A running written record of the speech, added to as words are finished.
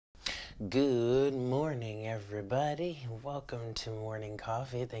Good morning, everybody. Welcome to Morning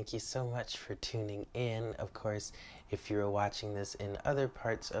Coffee. Thank you so much for tuning in. Of course, if you're watching this in other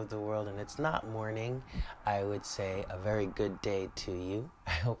parts of the world and it's not morning, I would say a very good day to you.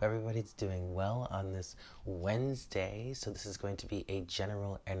 I hope everybody's doing well on this Wednesday. So this is going to be a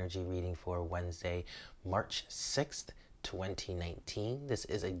general energy reading for Wednesday, March 6th. 2019. This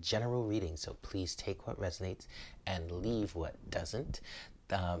is a general reading, so please take what resonates and leave what doesn't.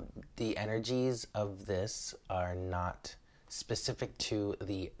 The energies of this are not specific to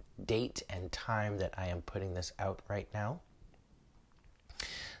the date and time that I am putting this out right now.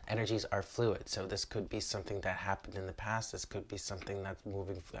 Energies are fluid, so this could be something that happened in the past. This could be something that's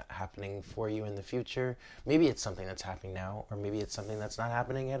happening for you in the future. Maybe it's something that's happening now, or maybe it's something that's not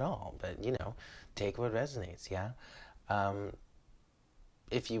happening at all. But, take what resonates, yeah?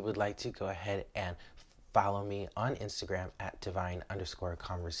 If you would like to, go ahead and follow me on Instagram at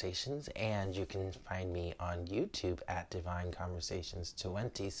divine_conversations, and you can find me on YouTube at Divine Conversations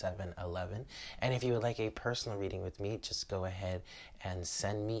 2711. And if you would like a personal reading with me, just go ahead and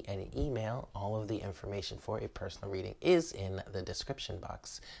send me an email. All of the information for a personal reading is in the description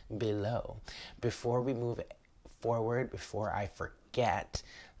box below. Before we move forward, before I forget,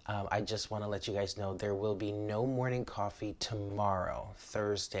 I just want to let you guys know there will be no morning coffee tomorrow,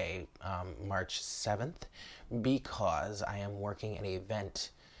 Thursday, March 7th, because I am working an event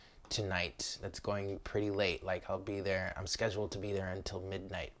tonight that's going pretty late. I'm scheduled to be there until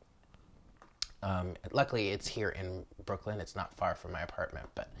midnight. Luckily, it's here in Brooklyn. It's not far from my apartment,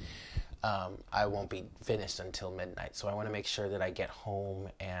 but I won't be finished until midnight. So I want to make sure that I get home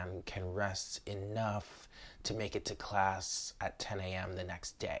and can rest enough to make it to class at 10 a.m. the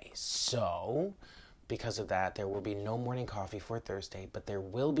next day. So, because of that, there will be no morning coffee for Thursday, but there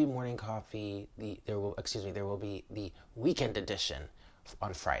will be morning coffee. There will be the weekend edition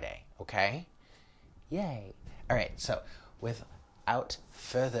on Friday. Okay? Yay! All right. So, without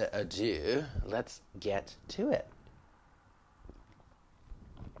further ado, let's get to it.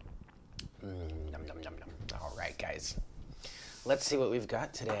 Nom, nom, nom, nom. All right, guys. Let's see what we've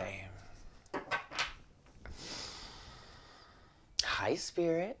got today. Hi,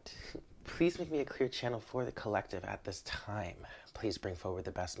 Spirit. Please make me a clear channel for the collective at this time. Please bring forward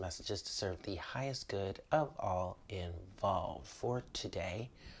the best messages to serve the highest good of all involved for today,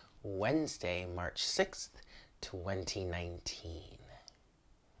 Wednesday, March 6th, 2019.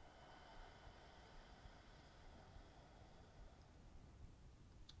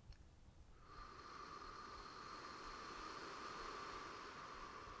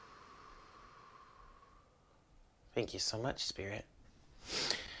 Thank you so much, Spirit.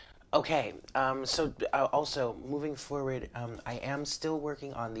 Okay, so also moving forward, I am still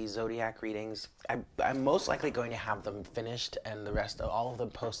working on the Zodiac readings. I'm most likely going to have them finished and the rest of all of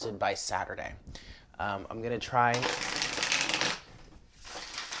them posted by Saturday. I'm going to try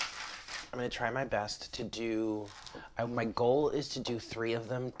my best to do, my goal is to do 3 of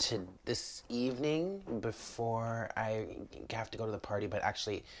them to this evening before I have to go to the party, but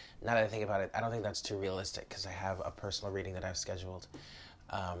actually, now that I think about it, I don't think that's too realistic because I have a personal reading that I've scheduled.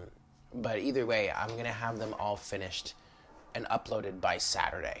 But either way, I'm going to have them all finished and uploaded by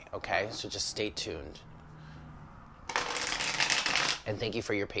Saturday, okay? So just stay tuned. And thank you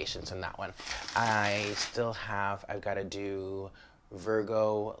for your patience on that one. I've got to do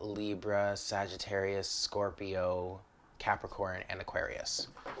Virgo, Libra, Sagittarius, Scorpio, Capricorn, and Aquarius.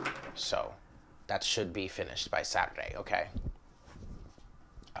 So that should be finished by Saturday, okay?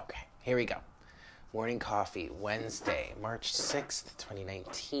 Okay, here we go. Morning coffee, Wednesday, March 6th,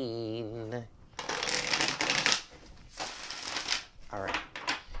 2019. All right,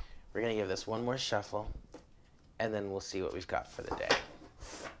 we're going to give this one more shuffle, and then we'll see what we've got for the day.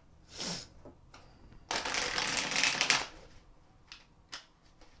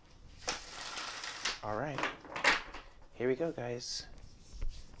 All right, here we go, guys.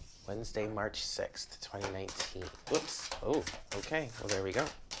 Wednesday, March 6th, 2019. Whoops. Oh, okay. Well, there we go.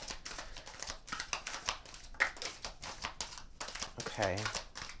 Okay.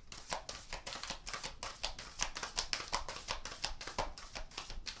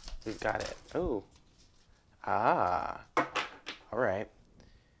 We've got it. Oh. Ah. All right.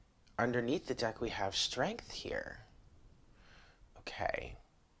 Underneath the deck, we have strength here. Okay.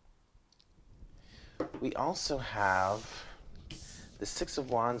 We also have the Six of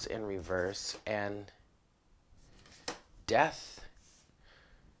Wands in reverse and Death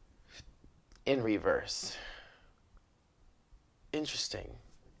in reverse. Interesting.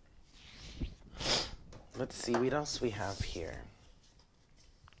 Let's see what else we have here.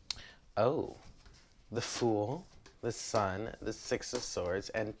 Oh, the Fool the Sun, the Six of Swords,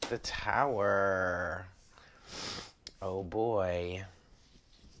 and the Tower. Oh boy.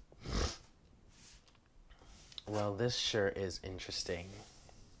 Well, this sure is interesting.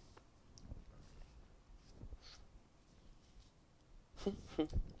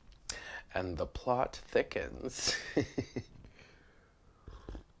 And the plot thickens.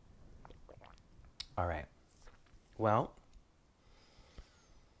 All right. Well,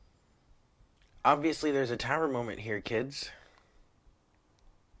 obviously there's a Tower moment here, kids.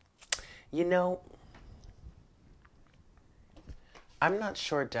 You know, I'm not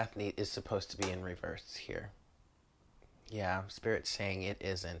sure Death Need is supposed to be in reverse here. Yeah, Spirit's saying it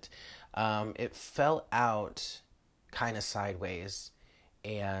isn't. It fell out kind of sideways,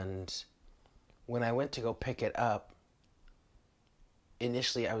 and when I went to go pick it up,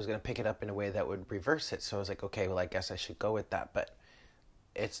 initially I was going to pick it up in a way that would reverse it. So I was like, okay, well, I guess I should go with that, but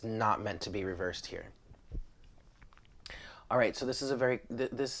it's not meant to be reversed here. All right, so this is a very,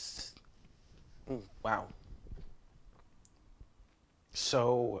 wow.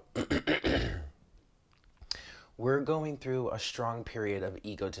 So we're going through a strong period of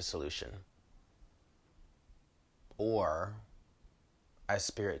ego dissolution. Or, as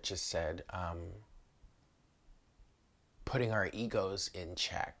Spirit just said, putting our egos in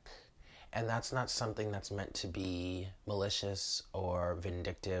check. And that's not something that's meant to be malicious or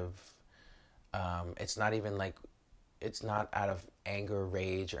vindictive. It's not even like, it's not out of anger,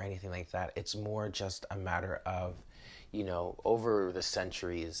 rage, or anything like that. It's more just a matter of, you know, over the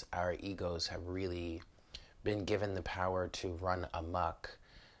centuries, our egos have really been given the power to run amok.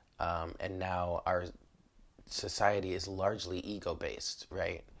 And now our society is largely ego-based,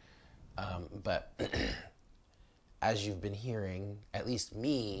 right? But as you've been hearing, at least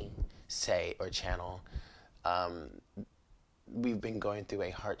me say or channel, we've been going through a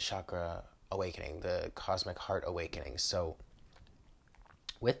heart chakra awakening, the cosmic heart awakening. So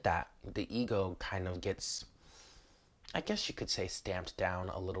with that, the ego kind of gets, I guess you could say, stamped down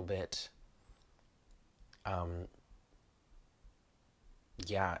a little bit.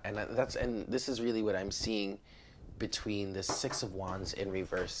 Yeah, and this is really what I'm seeing between the Six of Wands in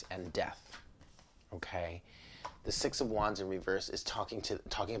reverse and Death. Okay, the Six of Wands in reverse is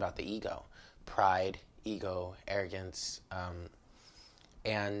talking about the ego, pride, ego, arrogance,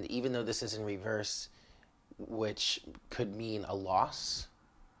 and even though this is in reverse, which could mean a loss,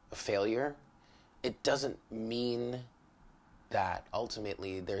 a failure, it doesn't mean that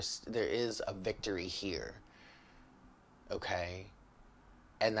ultimately there is a victory here. Okay.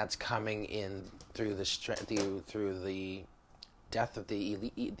 And that's coming in through the through the death of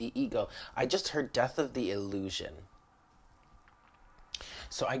the ego. I just heard death of the illusion.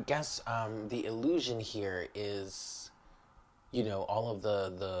 So I guess the illusion here is, you know, all of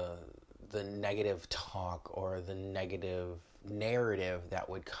the negative talk or the negative narrative that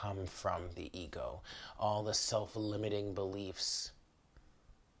would come from the ego, all the self-limiting beliefs.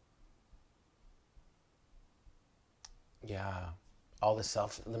 Yeah. All the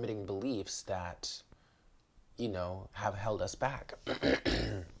self-limiting beliefs that, you know, have held us back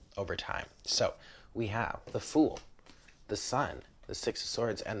over time. So we have the Fool, the Sun, the Six of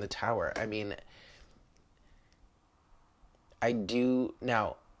Swords, and the Tower. I mean, I do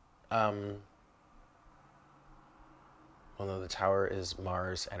now. Well, no, the Tower is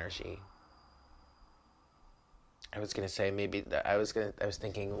Mars energy. I was gonna say maybe I was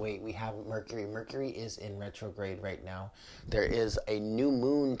thinking, wait, we have Mercury. Mercury is in retrograde right now. There is a new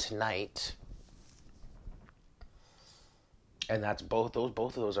moon tonight, and that's both of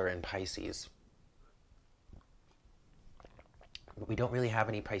those are in Pisces. But we don't really have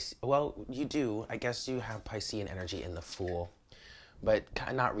any Pisces. Well, you do. I guess you have Piscean energy in the Fool, but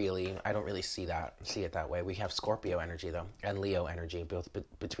not really. I don't really see it that way. We have Scorpio energy though, and Leo energy, both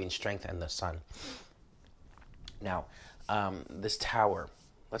between Strength and the Sun. Now, this Tower,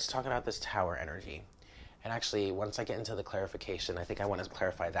 let's talk about this Tower energy. And actually, once I get into the clarification, I think I want to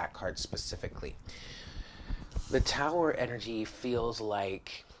clarify that card specifically. The Tower energy feels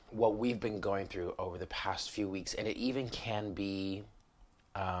like what we've been going through over the past few weeks, and it even can be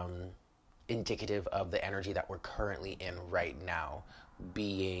indicative of the energy that we're currently in right now,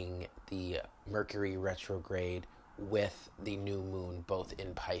 being the Mercury retrograde with the new moon, both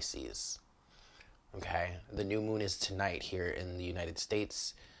in Pisces. Okay, the new moon is tonight here in the United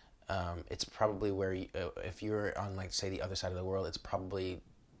States. It's probably where, if you're on, like, say, the other side of the world, it's probably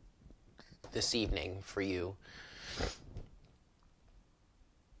this evening for you.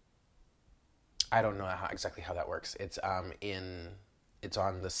 I don't know exactly how that works. It's on the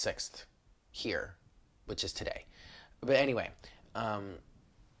 6th here, which is today. But anyway,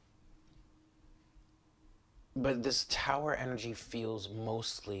 But this Tower energy feels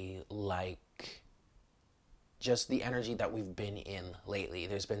mostly like just the energy that we've been in lately.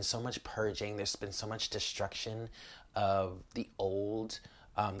 There's been so much purging. There's been so much destruction of the old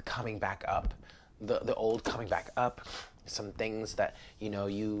coming back up. The old coming back up. Some things that,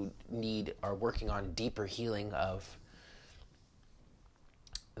 you are working on deeper healing of.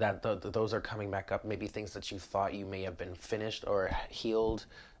 Those are coming back up. Maybe things that you thought you may have been finished or healed,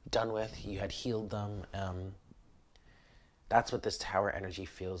 done with. You had healed them. That's what this Tower energy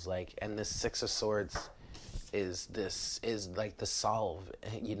feels like. And this Six of Swords is like the solve,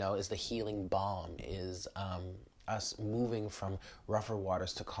 is the healing balm, is us moving from rougher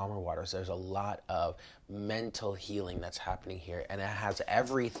waters to calmer waters. There's a lot of mental healing that's happening here, and it has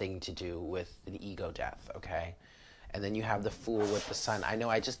everything to do with the ego death, okay? And then you have the Fool with the Sun. I know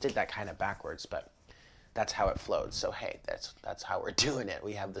I just did that kind of backwards, but that's how it flowed. So hey, that's how we're doing it.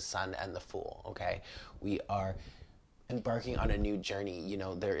 We have the Sun and the Fool, okay? We are embarking on a new journey.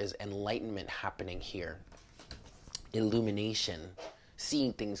 There is enlightenment happening here. Illumination,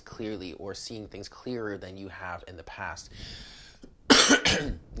 seeing things clearly, or seeing things clearer than you have in the past.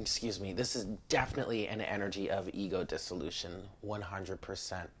 Excuse me. This is definitely an energy of ego dissolution,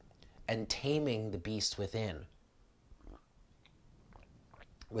 100%. And taming the beast within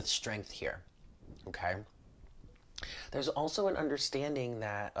with strength here, okay? There's also an understanding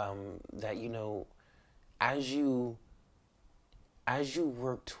that, as you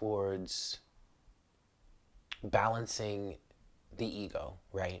work towards balancing the ego,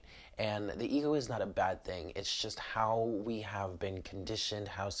 right? And the ego is not a bad thing. It's just how we have been conditioned,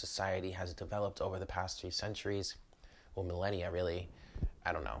 how society has developed over the past 3 centuries, well, millennia, really.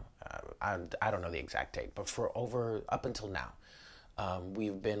 I don't know. I don't know the exact date, but up until now,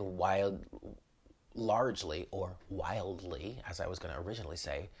 we've been largely, or wildly, as I was going to originally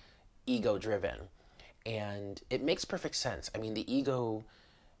say, ego-driven. And it makes perfect sense. I mean, the ego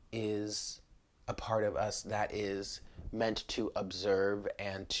is a part of us that is meant to observe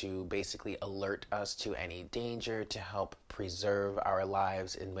and to basically alert us to any danger, to help preserve our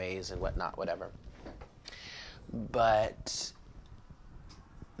lives in ways and whatnot, whatever. But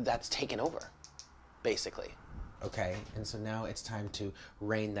that's taken over, basically. Okay? And so now it's time to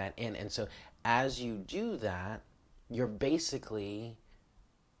rein that in. And so as you do that, you're basically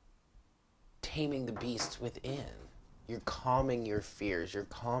taming the beast within. You're calming your fears. You're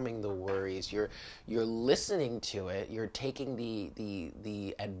calming the worries. You're listening to it. You're taking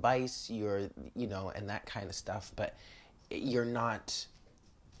the advice. And that kind of stuff. But you're not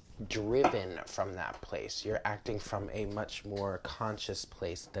driven from that place. You're acting from a much more conscious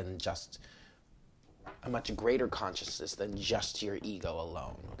place than just a much greater consciousness than just your ego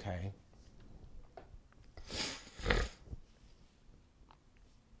alone. Okay.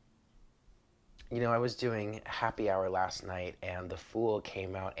 I was doing happy hour last night, and the Fool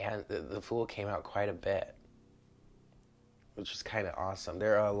came out, and the Fool came out quite a bit, which was kind of awesome.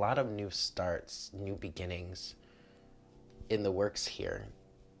 There are a lot of new starts, new beginnings in the works here.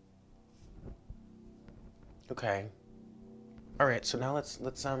 Okay. All right. So now let's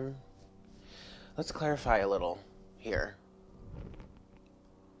clarify a little here.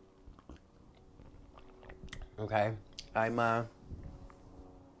 Okay. I'm going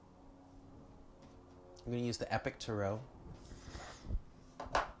to use the Epic Tarot.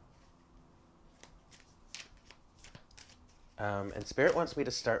 And Spirit wants me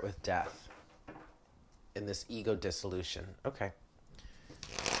to start with death in this ego dissolution. Okay.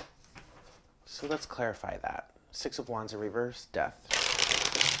 So let's clarify that. 6 of Wands in reverse,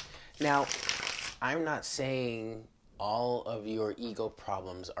 death. Now, I'm not saying all of your ego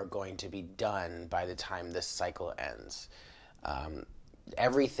problems are going to be done by the time this cycle ends.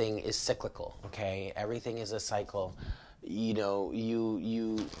 Everything is cyclical, okay? Everything is a cycle.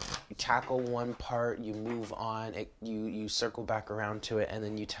 You tackle one part, you move on, you circle back around to it, and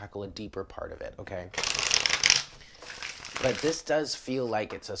then you tackle a deeper part of it, okay? But this does feel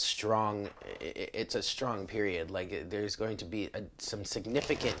like it's a strong period. Like there's going to be some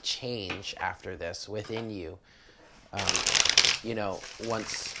significant change after this within you.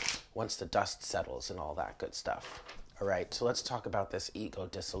 Once the dust settles and all that good stuff. All right, so let's talk about this ego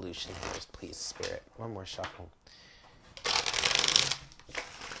dissolution here, please, Spirit. One more shuffle.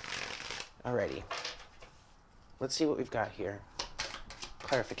 Alrighty. Let's see what we've got here.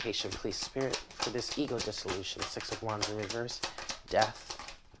 Clarification, please, Spirit, for this ego dissolution. 6 of Wands in reverse.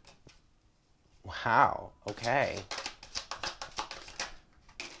 Death. Wow. Okay.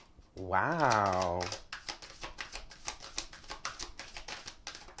 Wow.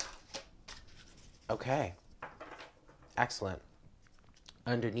 Okay. Excellent.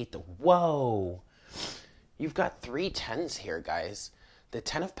 Underneath the... Whoa! You've got 3 10s here, guys. The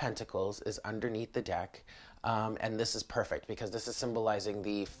 10 of Pentacles is underneath the deck. And this is perfect because this is symbolizing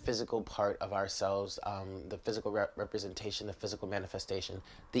the physical part of ourselves, the physical representation, the physical manifestation,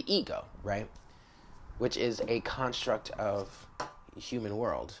 the ego, right? Which is a construct of human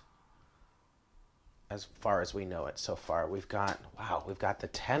world as far as we know it so far. We've got the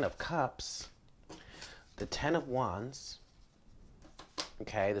 10 of Cups, the 10 of Wands,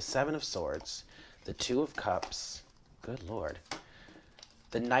 okay, the 7 of Swords, the 2 of Cups, good Lord,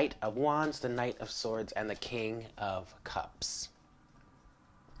 the Knight of Wands, the Knight of Swords, and the King of Cups.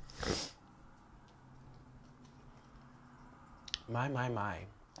 My.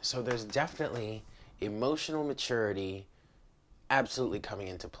 So there's definitely emotional maturity absolutely coming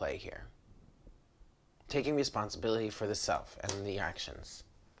into play here. Taking responsibility for the self and the actions.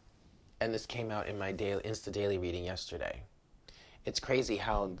 And this came out in my Insta Daily reading yesterday. It's crazy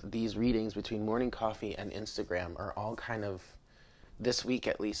how these readings between Morning Coffee and Instagram are all kind of, this week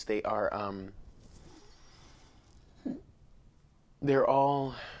at least, they are, they're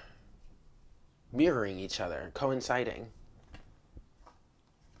all mirroring each other, coinciding.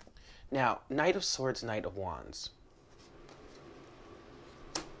 Now, Knight of Swords, Knight of Wands.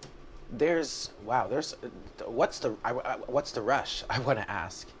 What's the rush? I want to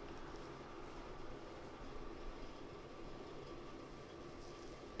ask.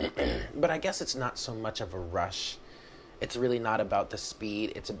 But I guess it's not so much of a rush. It's really not about the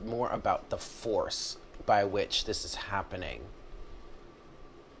speed. It's more about the force by which this is happening.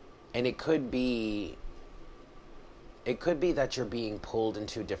 And it could be that you're being pulled in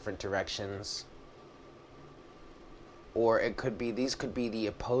 2 different directions. Or these could be the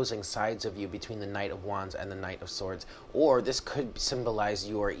opposing sides of you between the Knight of Wands and the Knight of Swords. Or this could symbolize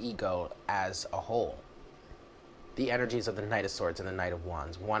your ego as a whole. The energies of the Knight of Swords and the Knight of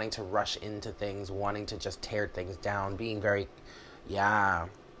Wands. Wanting to rush into things, wanting to just tear things down, being very,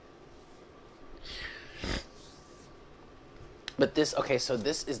 But so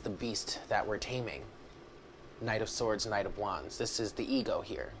this is the beast that we're taming. Knight of Swords, Knight of Wands. This is the ego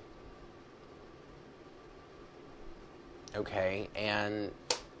here. Okay, and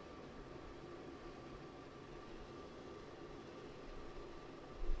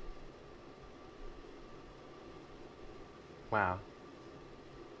wow.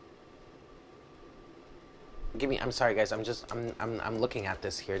 I'm sorry guys, I'm looking at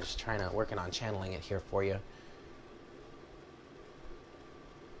this here, just working on channeling it here for you.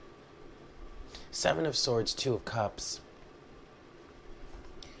 7 of Swords, 2 of Cups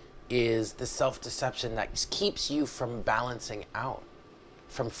is the self-deception that keeps you from balancing out,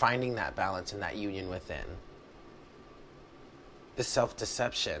 from finding that balance and that union within. The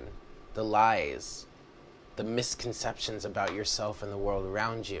self-deception, the lies, the misconceptions about yourself and the world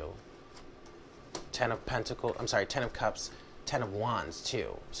around you. 10 of Cups, 10 of Wands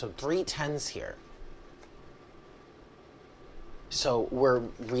too. So 3 10s here. So we're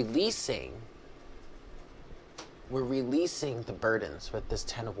releasing the burdens with this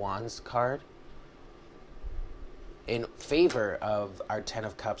 10 of Wands card in favor of our 10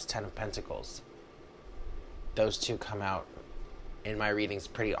 of Cups, 10 of Pentacles. Those two come out in my readings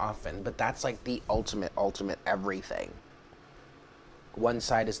pretty often, but that's like the ultimate everything. One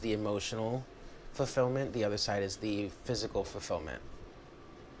side is the emotional fulfillment, the other side is the physical fulfillment.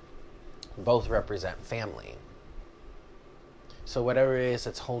 Both represent family. So whatever it is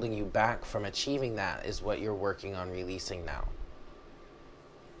that's holding you back from achieving that is what you're working on releasing now.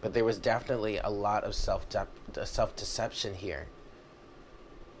 But there was definitely a lot of self-deception here.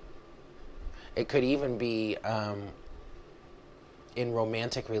 It could even be in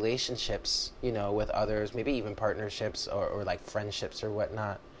romantic relationships, with others, maybe even partnerships or like friendships or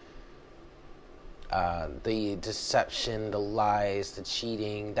whatnot. The deception, the lies, the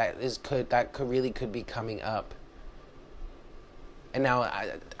cheating, that could be coming up. And now,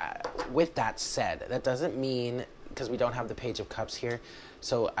 with that said, that doesn't mean, because we don't have the Page of Cups here,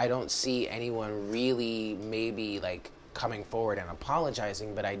 so I don't see anyone really maybe like coming forward and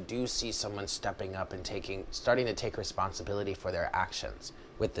apologizing, but I do see someone stepping up and starting to take responsibility for their actions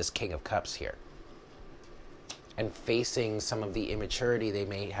with this King of Cups here. And facing some of the immaturity they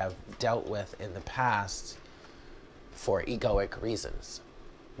may have dealt with in the past for egoic reasons.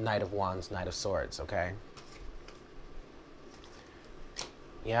 Knight of Wands, Knight of Swords, okay?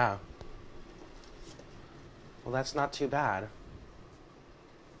 Yeah. Well, that's not too bad.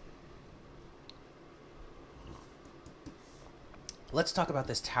 Let's talk about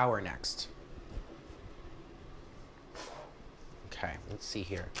this Tower next. Okay, let's see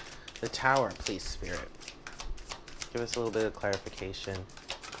here. The Tower, please, Spirit. Give us a little bit of clarification.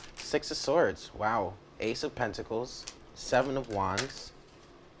 6 of Swords. Wow. Ace of Pentacles, Seven of Wands,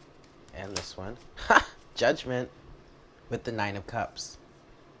 and this one, ha! Judgment, with the Nine of Cups.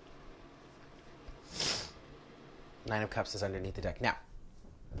 Nine of Cups is underneath the deck. Now,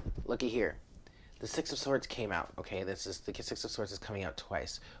 looky here. The Six of Swords came out, okay? The Six of Swords is coming out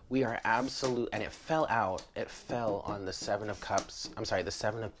twice. We are absolute, and it fell on the Seven of Cups. I'm sorry, the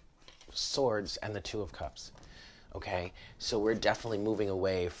Seven of Swords and the Two of Cups, okay? So we're definitely moving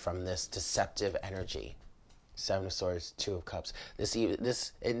away from this deceptive energy. Seven of Swords, Two of Cups. This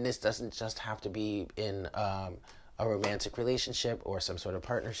doesn't just have to be in a romantic relationship or some sort of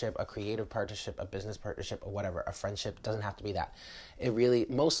partnership, a creative partnership, a business partnership, or whatever, a friendship. It doesn't have to be that. It really,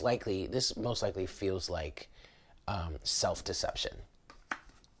 this most likely feels like self-deception.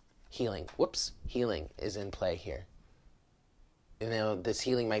 Healing. Whoops. Healing is in play here. You know, this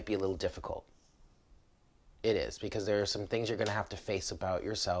healing might be a little difficult. It is, because there are some things you're going to have to face about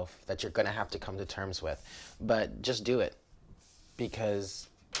yourself that you're going to have to come to terms with. But just do it, because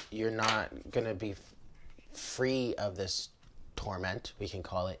you're not going to be free of this torment, we can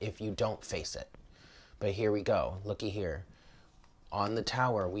call it, if you don't face it. But here we go. Looky here. On the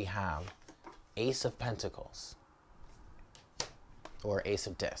Tower, we have Ace of Pentacles, or Ace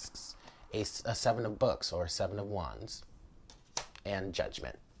of Discs, a Seven of Books, or Seven of Wands, and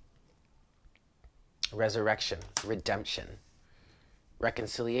Judgment. Resurrection, redemption,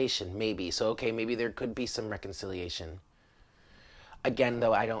 reconciliation, maybe. So, okay, maybe there could be some reconciliation. Again,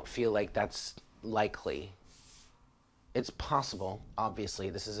 though, I don't feel like that's likely. It's possible, obviously.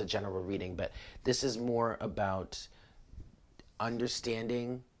 This is a general reading, but this is more about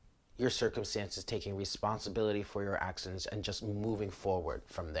understanding your circumstances, taking responsibility for your actions, and just moving forward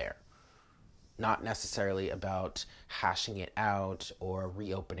from there. Not necessarily about hashing it out or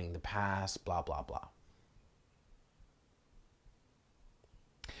reopening the past, blah, blah, blah.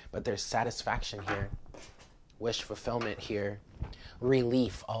 But there's satisfaction here, wish fulfillment here,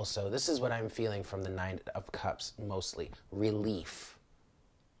 relief also. This is what I'm feeling from the Nine of Cups mostly. Relief.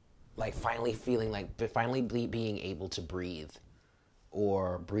 Like finally feeling like, finally being able to breathe,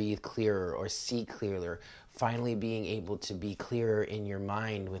 or breathe clearer, or see clearer. Finally being able to be clearer in your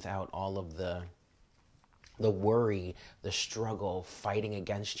mind without all of the worry, the struggle, fighting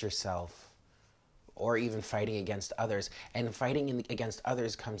against yourself, or even fighting against others. And fighting against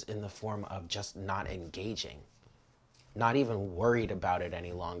others comes in the form of just not engaging. Not even worried about it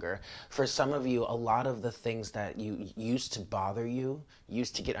any longer. For some of you, a lot of the things that you used to bother you,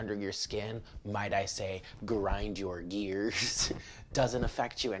 used to get under your skin, might I say, grind your gears, doesn't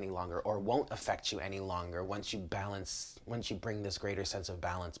affect you any longer, or won't affect you any longer once you bring this greater sense of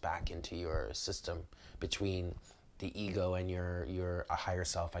balance back into your system between the ego and your higher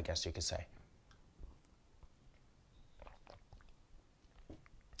self, I guess you could say.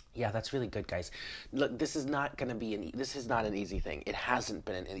 Yeah, that's really good, guys. Look, this is not going to be this is not an easy thing. It hasn't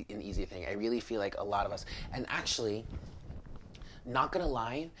been an easy thing. I really feel like a lot of us, and actually, not going to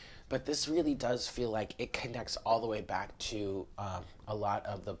lie, but this really does feel like it connects all the way back to a lot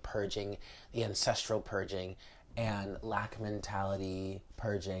of the purging, the ancestral purging, and lack mentality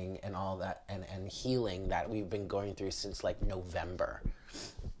purging, and all that, and healing that we've been going through since like November.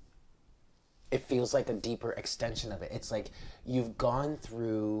 It feels like a deeper extension of it. It's like you've gone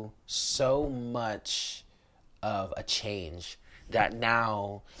through so much of a change that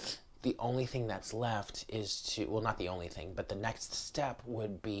now the only thing that's left is to, well, not the only thing, but the next step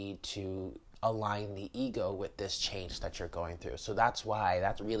would be to align the ego with this change that you're going through. So that's why,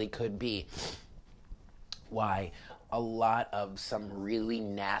 that really could be why a lot of some really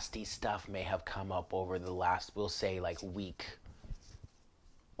nasty stuff may have come up over the last, we'll say, like week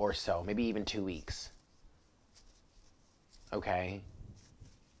or so, maybe even 2 weeks. Okay.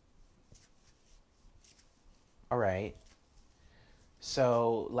 All right.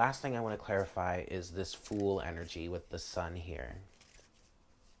 So last thing I want to clarify is this Fool energy with the Sun here.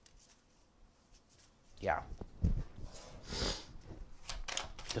 Yeah.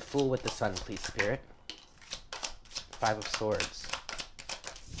 The Fool with the Sun, please, Spirit. Five of Swords.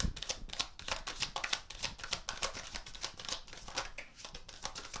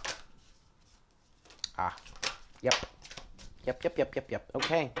 Ah, yep. Yep.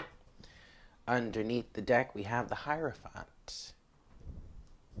 Okay. Underneath the deck, we have the Hierophant.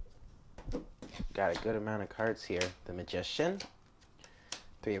 Got a good amount of cards here. The Magician,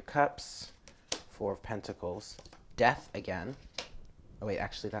 Three of Cups, Four of Pentacles, Death again. Oh, wait,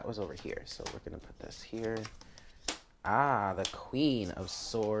 actually, that was over here. So we're going to put this here. Ah, the Queen of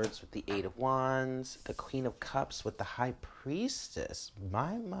Swords with the Eight of Wands, the Queen of Cups with the High Priestess.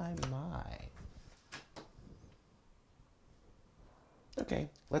 My. Okay,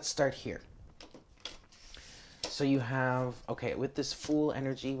 let's start here. So you have, okay, with this Fool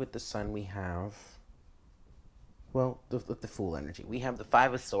energy, with the Sun, we have, well, with the Fool energy, we have the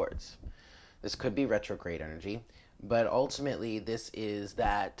Five of Swords. This could be retrograde energy, but ultimately this is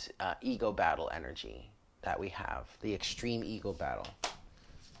that ego battle energy that we have, the extreme ego battle,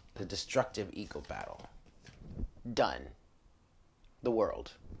 the destructive ego battle. Done. The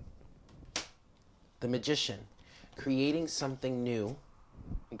World. The Magician, creating something new,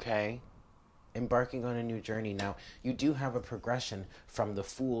 okay? Embarking on a new journey. Now, you do have a progression from the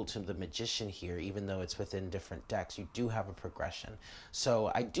Fool to the Magician here, even though it's within different decks. You do have a progression.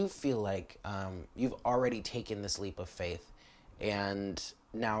 So I do feel like you've already taken this leap of faith, and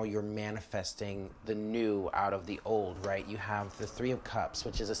now you're manifesting the new out of the old, right? You have the Three of Cups,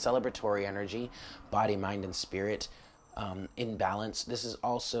 which is a celebratory energy, body, mind, and spirit, in balance. This is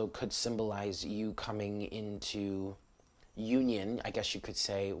also could symbolize you coming into union, I guess you could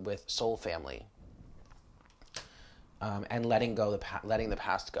say, with soul family, and letting go, letting the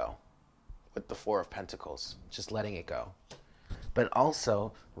past go, with the Four of Pentacles, just letting it go, but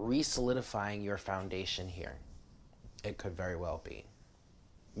also re-solidifying your foundation here. It could very well be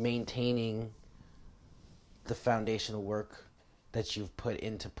maintaining the foundational work that you've put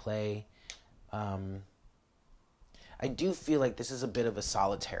into play. I do feel like this is a bit of a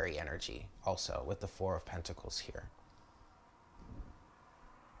solitary energy also with the Four of Pentacles here.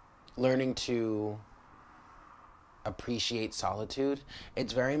 Learning to appreciate solitude.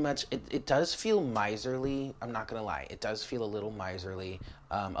 It's very much, it does feel miserly. I'm not going to lie. It does feel a little miserly,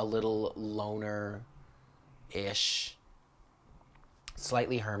 a little loner-ish,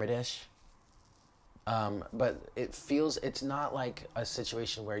 slightly hermitish. But it feels, it's not like a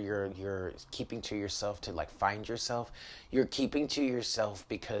situation where you're keeping to yourself to like find yourself. You're keeping to yourself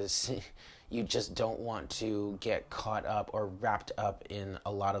because you just don't want to get caught up or wrapped up in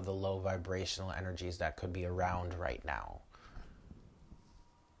a lot of the low vibrational energies that could be around right now.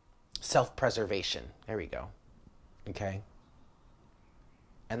 Self-preservation. There we go. Okay.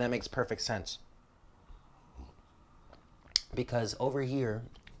 And that makes perfect sense. Because over here,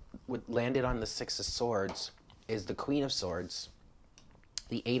 what landed on the Six of Swords is the Queen of Swords,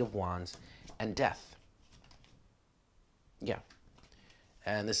 the Eight of Wands, and Death. Yeah.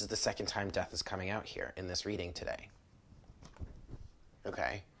 And this is the second time Death is coming out here in this reading today.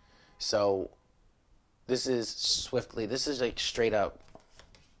 Okay. So this is swiftly, this is like straight up,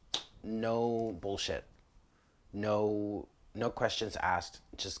 no bullshit. No questions asked.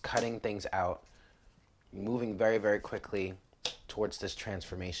 Just cutting things out. Moving very, very quickly towards this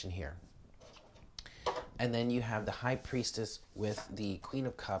transformation here. And then you have the High Priestess with the Queen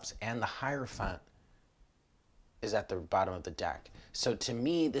of Cups, and the Hierophant is at the bottom of the deck. So to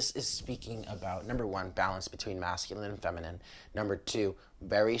me, this is speaking about, number one, balance between masculine and feminine. Number two,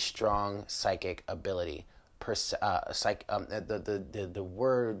 very strong psychic ability. The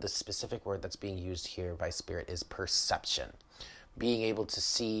specific word that's being used here by Spirit is perception. Being able to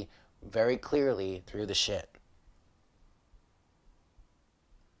see very clearly through the shit.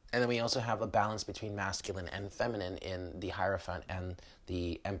 And then we also have a balance between masculine and feminine in the Hierophant and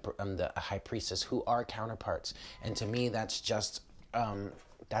the High Priestess, who are counterparts. And to me, that's just,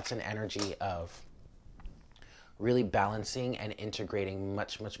 that's an energy of really balancing and integrating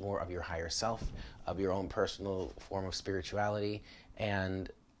much, much more of your higher self, of your own personal form of spirituality,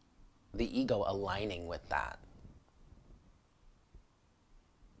 and the ego aligning with that.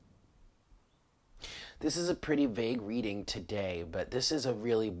 This is a pretty vague reading today, but this is a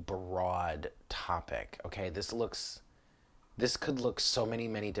really broad topic, okay? This could look so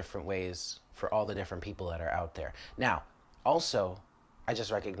many different ways for all the different people that are out there. Now, also, I just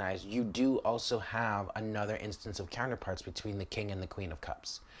recognized you do also have another instance of counterparts between the King and the Queen of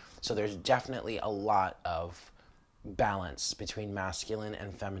Cups. So there's definitely a lot of balance between masculine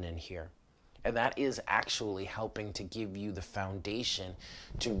and feminine here. And that is actually helping to give you the foundation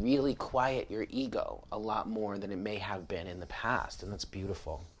to really quiet your ego a lot more than it may have been in the past. And that's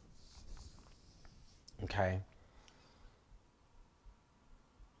beautiful. Okay.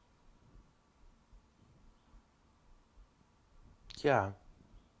 Yeah.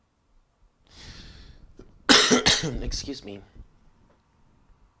 Excuse me.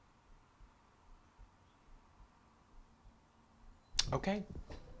 Okay.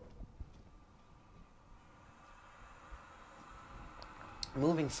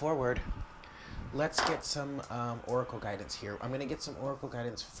 Moving forward, let's get some oracle guidance here. I'm going to get some oracle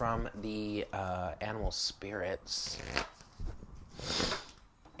guidance from the animal spirits.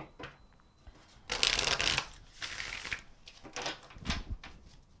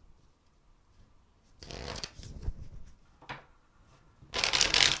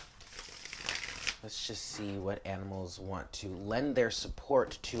 Let's let's just see what animals want to lend their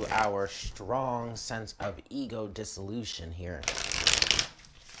support to our strong sense of ego dissolution here.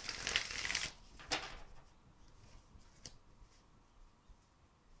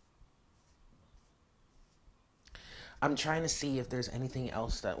 I'm trying to see if there's anything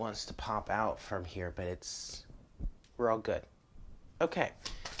else that wants to pop out from here, but we're all good. Okay.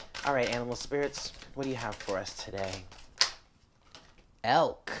 All right, animal spirits, what do you have for us today?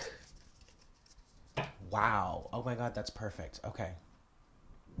 Elk. Wow. Oh my God, that's perfect. Okay.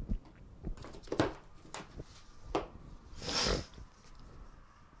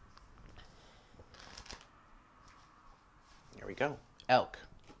 Here we go. Elk.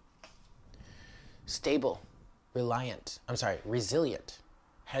 Stable. Resilient,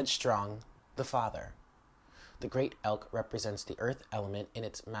 headstrong, the father. The great elk represents the earth element in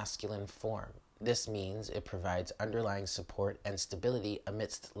its masculine form. This means it provides underlying support and stability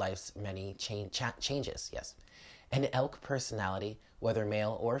amidst life's many changes. Yes. An elk personality, whether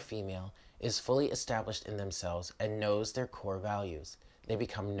male or female, is fully established in themselves and knows their core values. They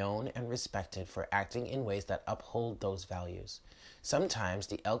become known and respected for acting in ways that uphold those values. Sometimes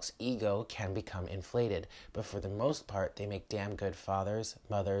the elk's ego can become inflated, but for the most part, they make damn good fathers,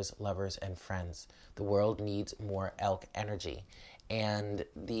 mothers, lovers, and friends. The world needs more elk energy. And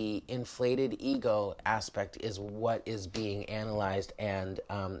the inflated ego aspect is what is being analyzed and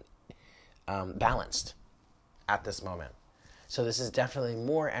balanced at this moment. So this is definitely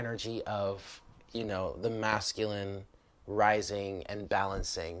more energy of, the masculine rising and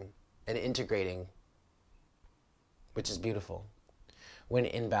balancing and integrating, which is beautiful. When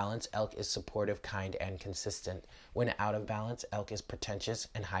in balance, elk is supportive, kind, and consistent. When out of balance, elk is pretentious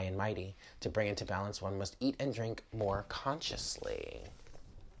and high and mighty. To bring into balance, one must eat and drink more consciously.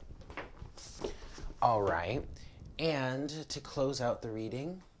 All right. And to close out the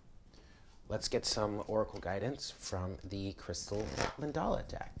reading, let's get some oracle guidance from the Crystal Mandala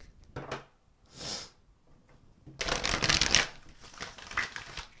deck.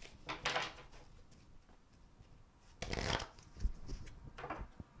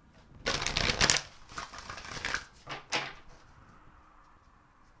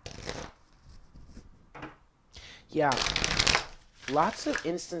 Yeah, lots of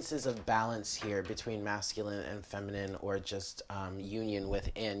instances of balance here between masculine and feminine, or just union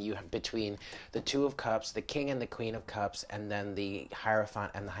within. You have between the Two of Cups, the King and the Queen of Cups, and then the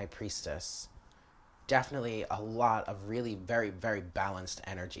Hierophant and the High Priestess. Definitely a lot of really very, very balanced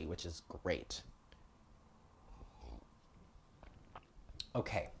energy, which is great.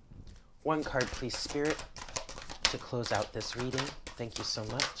 Okay, one card, please, Spirit, to close out this reading. Thank you so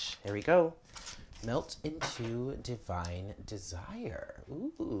much. Here we go. Melt into divine desire.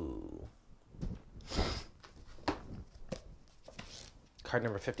 Ooh. Card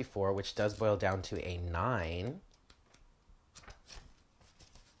number 54, which does boil down to a 9.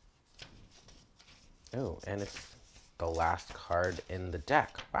 Oh, and it's the last card in the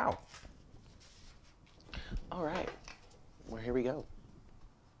deck. Wow. All right. Well, here we go.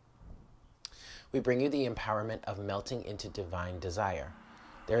 We bring you the empowerment of melting into divine desire.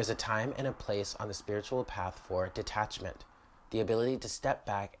 There is a time and a place on the spiritual path for detachment. The ability to step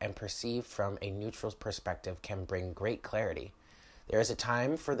back and perceive from a neutral perspective can bring great clarity. There is a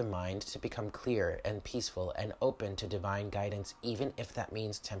time for the mind to become clear and peaceful and open to divine guidance, even if that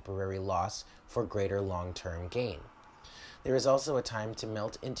means temporary loss for greater long-term gain. There is also a time to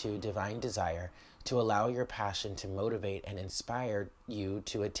melt into divine desire, to allow your passion to motivate and inspire you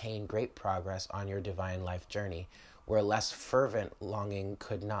to attain great progress on your divine life journey, where less fervent longing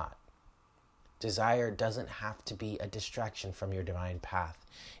could not. Desire doesn't have to be a distraction from your divine path.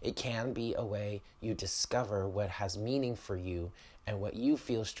 It can be a way you discover what has meaning for you and what you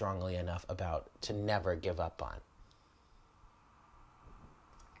feel strongly enough about to never give up on.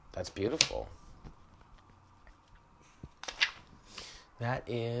 That's beautiful. That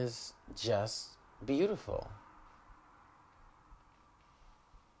is just beautiful.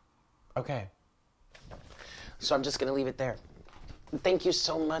 Okay. So I'm just going to leave it there. Thank you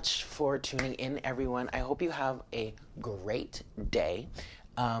so much for tuning in, everyone. I hope you have a great day.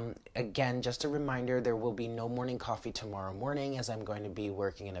 Again, just a reminder, there will be no morning coffee tomorrow morning, as I'm going to be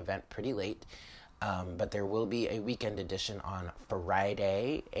working an event pretty late. But there will be a weekend edition on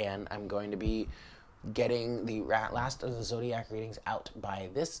Friday, and I'm going to be getting the last of the Zodiac readings out by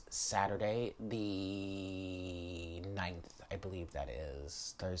this Saturday, the 9th. I believe that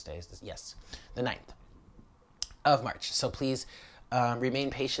is Thursday. Yes, the 9th of March. So please remain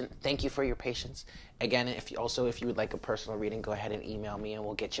patient. Thank you for your patience. Again, if you would like a personal reading, go ahead and email me and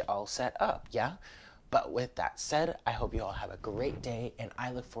we'll get you all set up. Yeah? But with that said, I hope you all have a great day, and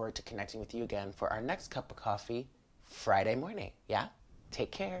I look forward to connecting with you again for our next cup of coffee Friday morning. Yeah?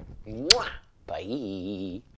 Take care. Mwah! Bye.